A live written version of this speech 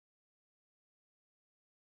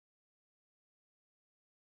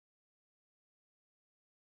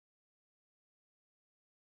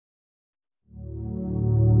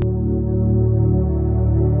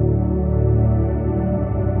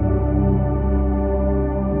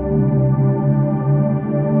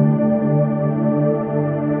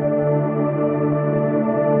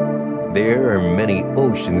there are many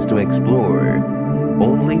oceans to explore,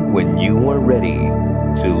 only when you are ready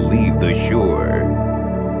to leave the shore.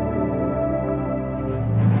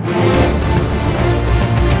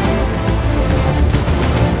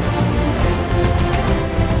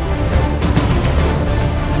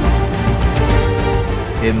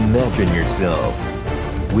 Imagine yourself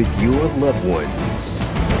with your loved ones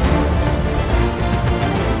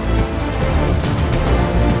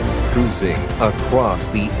cruising across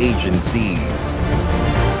the Asian seas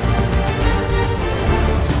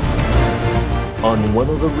on one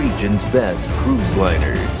of the region's best cruise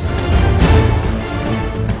liners.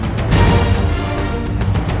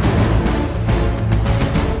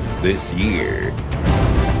 This year,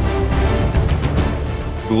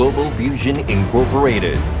 Global Fusion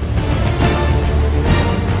Incorporated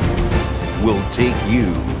will take you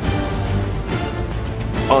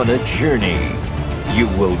on a journey you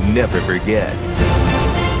will never forget.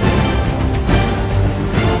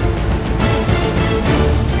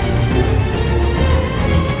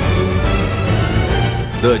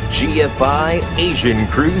 The GFI Asian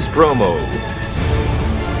Cruise Promo.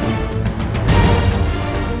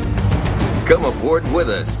 Come aboard with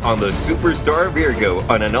us on the Superstar Virgo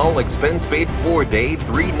on an all-expense-paid 4-day,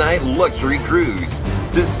 3-night luxury cruise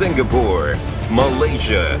to Singapore,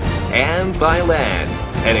 Malaysia, and Thailand,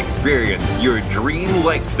 and experience your dream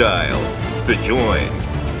lifestyle. To join,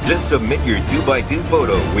 just submit your 2x2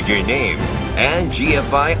 photo with your name and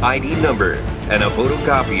GFI ID number and a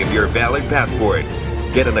photocopy of your valid passport.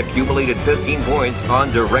 Get an accumulated 15 points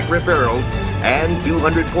on direct referrals and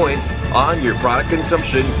 200 points on your product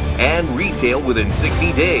consumption and retail within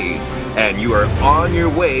 60 days, and you are on your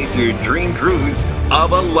way to your dream cruise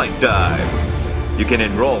of a lifetime. You can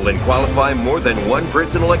enroll and qualify more than one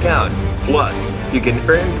personal account. Plus, you can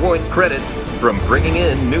earn point credits from bringing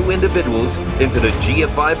in new individuals into the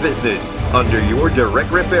GFI business under your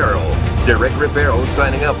direct referral. Direct referrals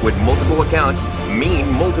signing up with multiple accounts mean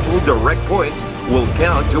multiple direct points will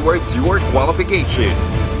count towards your qualification.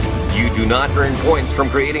 You do not earn points from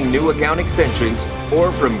creating new account extensions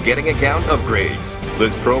or from getting account upgrades.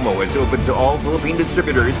 This promo is open to all Philippine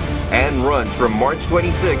distributors and runs from March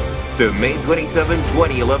 26 to May 27,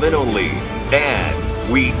 2011 only.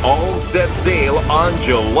 And we all set sail on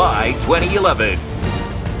July 2011.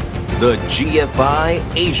 The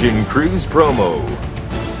GFI Asian Cruise Promo.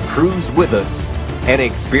 Cruise with us and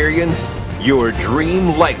experience your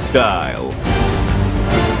dream lifestyle.